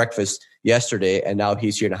 just had breakfast yesterday, and now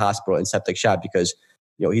he's here in the hospital in septic shock because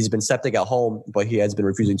he's been septic at home, but he has been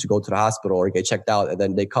refusing to go to the hospital or get checked out, and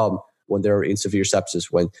then they come when they're in severe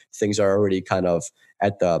sepsis, when things are already kind of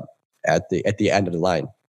at the end of the line.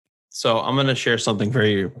 So I'm going to share something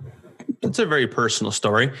it's a very personal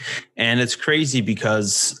story. And it's crazy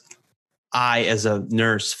because I, as a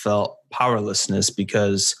nurse, felt powerlessness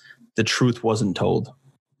because the truth wasn't told.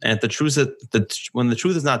 And when the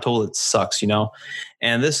truth is not told, it sucks,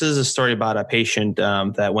 And this is a story about a patient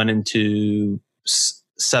that went into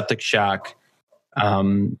septic shock.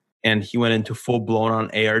 And he went into full blown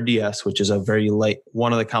on ARDS, which is a very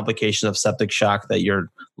one of the complications of septic shock, that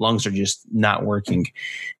your lungs are just not working.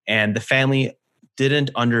 And the family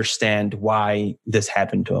didn't understand why this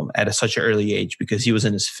happened to him at such an early age because he was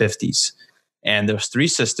in his 50s. And there was 3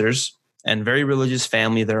 sisters and very religious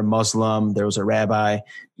family. They're Muslim. There was a rabbi,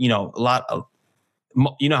 a lot of,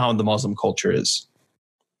 how the Muslim culture is.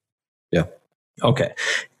 Yeah. Okay.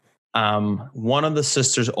 One of the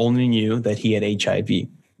sisters only knew that he had HIV.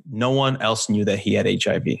 No one else knew that he had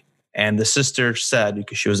HIV. And the sister said,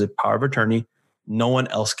 because she was a power of attorney, no one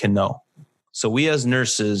else can know. So we as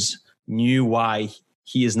nurses knew why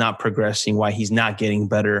he is not progressing, why he's not getting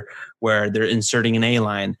better, where they're inserting an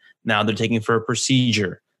A-line. Now they're taking for a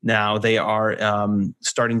procedure. Now they are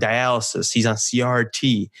starting dialysis. He's on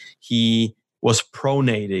CRT. He was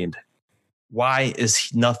pronated. Why is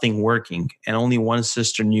nothing working? And only one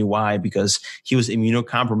sister knew why, because he was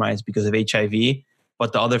immunocompromised because of HIV,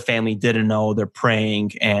 but the other family didn't know. They're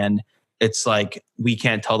praying. And it's like, we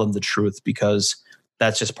can't tell them the truth because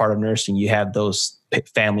that's just part of nursing. You have those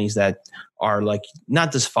families that are like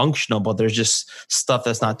not dysfunctional, but there's just stuff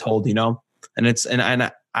that's not told, And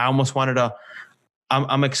I almost wanted to,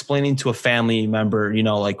 I'm explaining to a family member,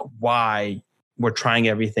 like why we're trying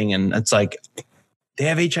everything. And it's like, they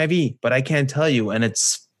have HIV, but I can't tell you. And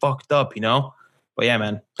it's fucked up, But yeah,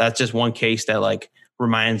 man, that's just one case that like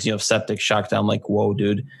reminds me of septic shock. That I'm like, whoa,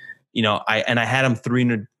 dude. I had him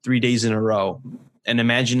 3 days in a row. And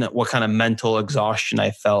imagine what kind of mental exhaustion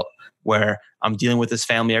I felt, where I'm dealing with this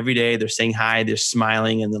family every day. They're saying hi, they're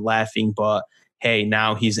smiling and they're laughing. But hey,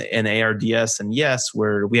 now he's in ARDS. And yes,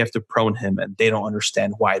 we have to prone him, and they don't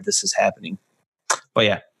understand why this is happening. But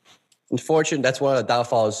yeah. Unfortunately, that's one of the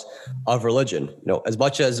downfalls of religion. As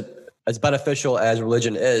much as beneficial as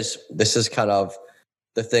religion is, this is kind of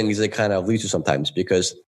the things that kind of lead to sometimes,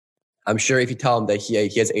 because I'm sure if you tell them that he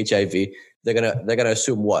has HIV, they're gonna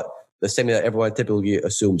assume what? The same thing that everyone typically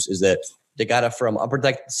assumes is that they got it from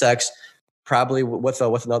unprotected sex, probably with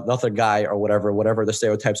another guy or whatever the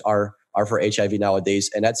stereotypes are for HIV nowadays.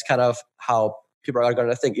 And that's kind of how people are going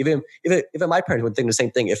to think. Even my parents would think the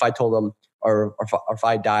same thing if I told them, or if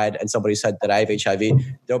I died and somebody said that I have HIV,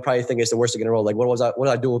 they'll probably think it's the worst thing in the world. Like, what was I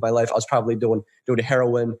doing with my life? I was probably doing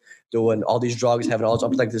heroin, doing all these drugs, having all this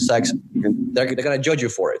unprotected sex. And they're going to judge you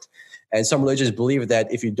for it. And some religions believe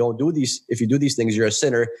that if you do these things, you're a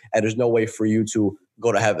sinner, and there's no way for you to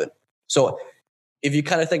go to heaven. So if you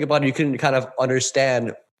kind of think about it, you can kind of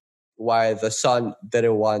understand why the son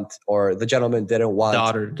didn't want, or the gentleman didn't want,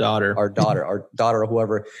 daughter, or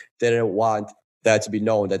whoever didn't want that to be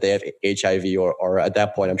known that they have HIV, or at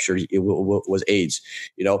that point, I'm sure it was AIDS.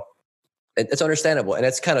 You know, and it's understandable, and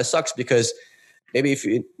it's kind of sucks because maybe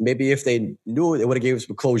if they knew, it would have given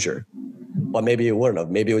some closure, but maybe it wouldn't have.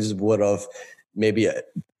 Maybe it would have. Maybe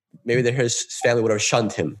his family would have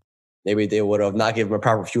shunned him. Maybe they would have not given him a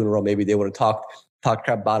proper funeral. Maybe they would have talked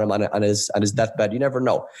crap about him on his deathbed. You never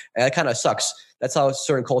know, and that kind of sucks. That's how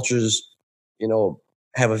certain cultures, you know,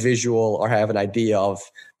 have a visual or have an idea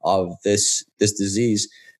of this disease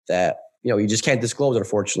that, you know, you just can't disclose,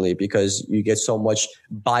 unfortunately, because you get so much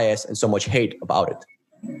bias and so much hate about it.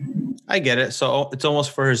 I get it. So it's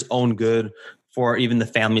almost for his own good, for even the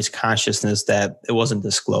family's consciousness, that it wasn't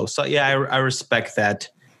disclosed. So yeah, I respect that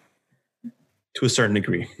to a certain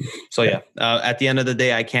degree. So yeah, at the end of the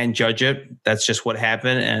day, I can't judge it. That's just what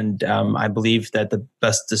happened. And I believe that the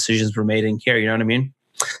best decisions were made in care. You know what I mean?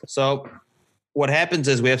 So what happens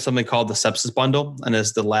is we have something called the sepsis bundle, and this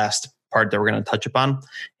is the last part that we're going to touch upon.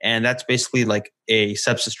 And that's basically like a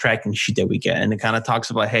sepsis tracking sheet that we get. And it kind of talks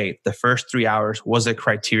about, hey, the first 3 hours, was a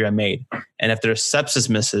criteria made? And if there's sepsis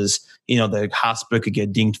misses, you know, the hospital could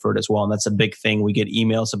get dinged for it as well. And that's a big thing. We get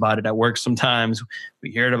emails about it at work sometimes.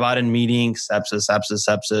 We hear it about it in meetings,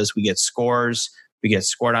 sepsis. We get scores. We get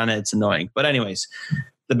scored on it. It's annoying. But anyways,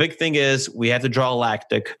 the big thing is we have to draw a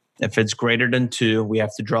lactic. If it's greater than 2, we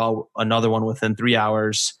have to draw another one within 3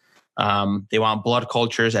 hours. They want blood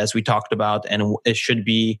cultures, as we talked about, and it should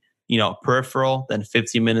be, you know, peripheral, then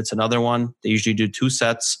 50 minutes, another one. They usually do 2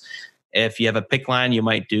 sets. If you have a PICC line, you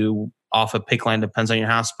might do off a PICC line, depends on your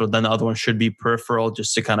hospital. Then the other one should be peripheral,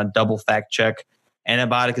 just to kind of double fact check.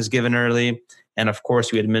 Antibiotic is given early. And of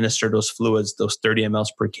course, we administer those fluids, those 30 mLs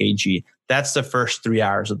per kg. That's the first 3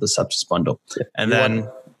 hours of the sepsis bundle. And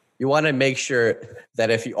you want to make sure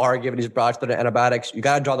that if you are giving these broad-spectrum antibiotics, you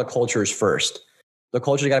got to draw the cultures first. The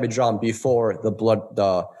cultures got to be drawn before the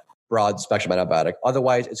broad spectrum antibiotic.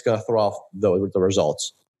 Otherwise, it's going to throw off the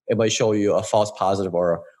results. It might show you a false positive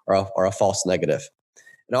or a false negative.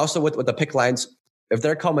 And also with the PICC lines, if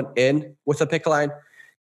they're coming in with a PICC line,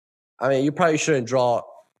 I mean, you probably shouldn't draw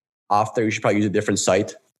after. You should probably use a different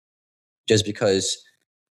site, just because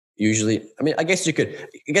usually, I mean, I guess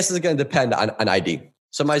it's going to depend on ID.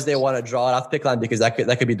 Sometimes they want to draw it off PICC line because that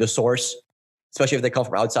could be the source, especially if they come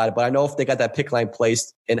from outside. But I know if they got that PICC line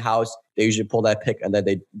placed in-house, they usually pull that PICC and then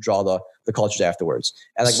they draw the cultures afterwards.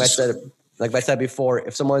 And like I said before,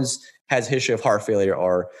 if someone's has history of heart failure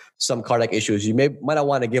or some cardiac issues, you might not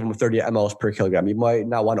want to give them 30 mLs per kilogram. You might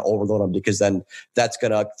not want to overload them, because then that's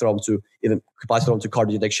going to throw them to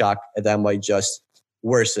cardiac shock, and that might just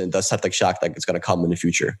worsen the septic shock that is going to come in the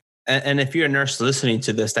future. And if you're a nurse listening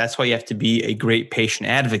to this, that's why you have to be a great patient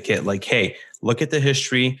advocate. Like, hey, look at the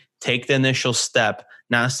history, take the initial step.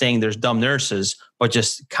 Not saying there's dumb nurses, but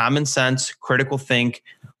just common sense, critical think.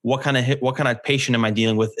 What kind of patient am I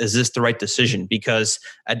dealing with? Is this the right decision? Because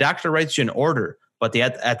a doctor writes you an order, but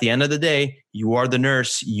at the end of the day, you are the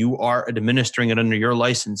nurse. You are administering it under your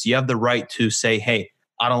license. You have the right to say, hey,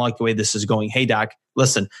 I don't like the way this is going. Hey, doc,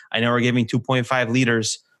 listen, I know we're giving 2.5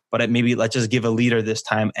 liters, but maybe let's just give a liter this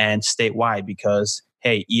time and state why. Because,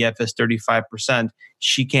 hey, EF is 35%.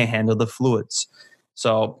 She can't handle the fluids.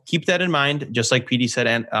 So keep that in mind, just like PD said,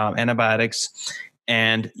 antibiotics.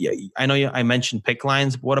 And yeah, I know I mentioned PICC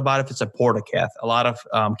lines. But what about if it's a portacath? A lot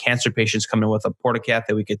of cancer patients come in with a portacath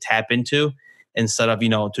that we could tap into instead of,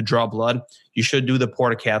 to draw blood. You should do the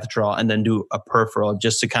portacath draw and then do a peripheral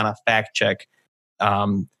just to kind of fact check.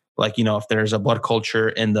 If there's a blood culture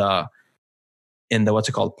in the what's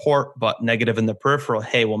it called, port, but negative in the peripheral,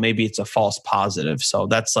 hey, well, maybe it's a false positive. So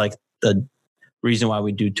that's like the reason why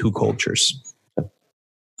we do 2 cultures.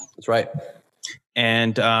 That's right.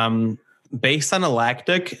 And based on a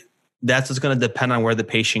lactic, that's what's going to depend on where the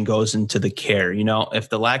patient goes into the care. If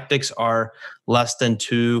the lactics are less than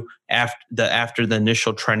 2 after the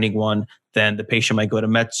initial trending one, then the patient might go to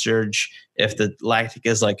med-surg. If the lactic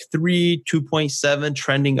is like 3, 2.7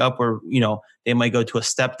 trending up, or, they might go to a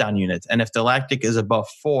step-down unit. And if the lactic is above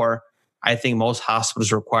 4, I think most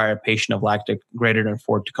hospitals require a patient of lactic greater than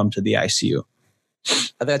 4 to come to the ICU.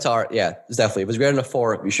 I think that's it's definitely. If it's greater than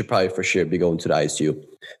 4, you should probably for sure be going to the ICU.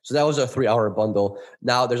 So that was a 3-hour bundle.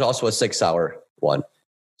 Now there's also a 6-hour one.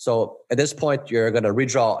 So at this point, you're going to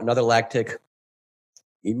redraw another lactic.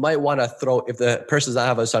 You might want to throw, if the person does not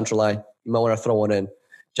have a central line, you might want to throw one in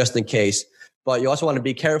just in case. But you also want to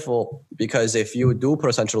be careful, because if you do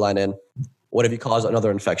put a central line in, what if you cause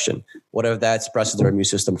another infection? What if that suppresses their immune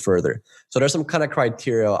system further? So there's some kind of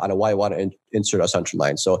criteria on why you want to insert a central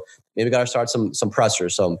line. So maybe got to start some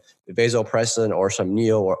pressors, some vasopressin or some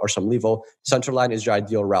neo or some levo. Central line is your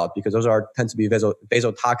ideal route because those tend to be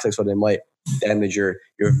vasotoxic, so they might damage your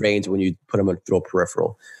veins when you put them through a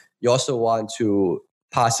peripheral. You also want to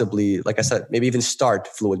possibly, like I said, maybe even start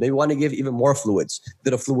fluid. Maybe want to give even more fluids.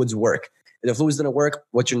 Do the fluids work? If the fluids didn't work,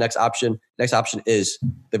 what's your next option? Next option is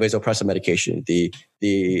the vasopressin medication, the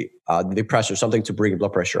depressor, something to bring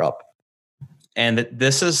blood pressure up. And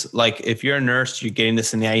this is like, if you're a nurse, you're getting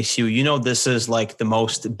this in the ICU, you know, this is like the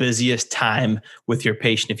most busiest time with your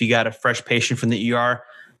patient. If you got a fresh patient from the ER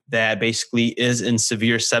that basically is in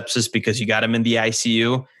severe sepsis because you got him in the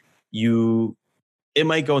ICU, it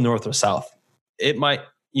might go north or south. It might,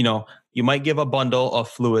 you might give a bundle of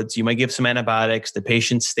fluids. You might give some antibiotics. The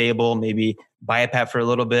patient's stable, maybe BiPAP for a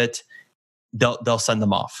little bit. They'll send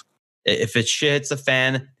them off. If it shit hits the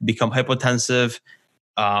fan, become hypotensive.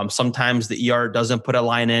 Sometimes the ER doesn't put a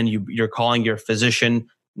line in. You're calling your physician.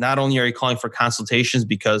 Not only are you calling for consultations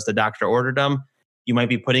because the doctor ordered them, you might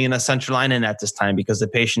be putting in a central line in at this time because the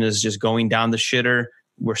patient is just going down the shitter.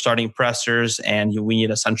 We're starting pressors and we need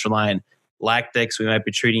a central line. Lactics, we might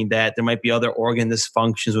be treating that. There might be other organ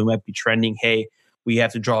dysfunctions. We might be trending, hey, we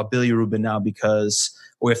have to draw bilirubin now because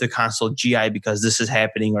we have to consult GI because this is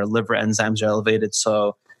happening, or liver enzymes are elevated.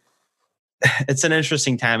 So it's an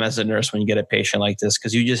interesting time as a nurse when you get a patient like this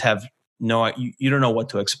because you just have you don't know what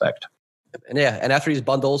to expect. And after these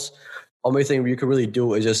bundles, only thing you can really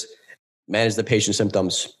do is just manage the patient's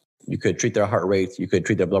symptoms. You could treat their heart rate, you could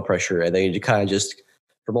treat their blood pressure, and then you kind of just,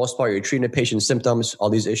 for the most part, you're treating the patient's symptoms, all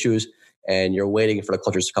these issues, and you're waiting for the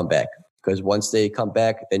cultures to come back. Because once they come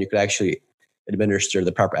back, then you could actually administer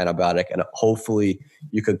the proper antibiotic, and hopefully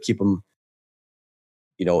you could keep them,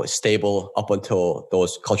 stable up until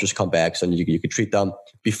those cultures come back. So you could treat them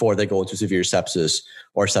before they go into severe sepsis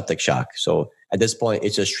or septic shock. So at this point,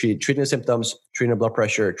 it's just treating the symptoms, treating the blood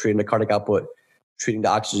pressure, treating the cardiac output, treating the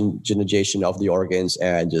oxygenation of the organs,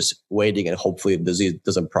 and just waiting, and hopefully the disease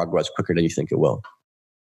doesn't progress quicker than you think it will.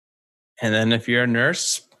 And then if you're a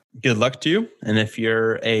nurse, good luck to you. And if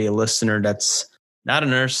you're a listener that's not a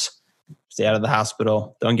nurse, stay out of the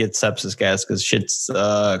hospital. Don't get sepsis, guys, because shit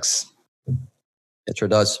sucks. It sure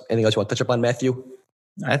does. Anything else you want to touch upon, Matthew?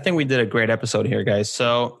 I think we did a great episode here, guys.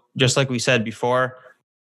 So just like we said before,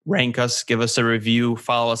 rank us, give us a review,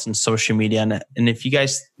 follow us on social media. And if you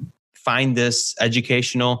guys find this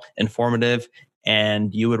educational, informative,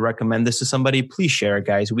 and you would recommend this to somebody, please share it,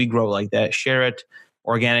 guys. We grow like that. Share it.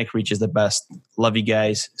 Organic reach is the best. Love you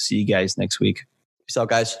guys. See you guys next week. Peace out,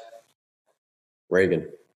 guys. Reagan.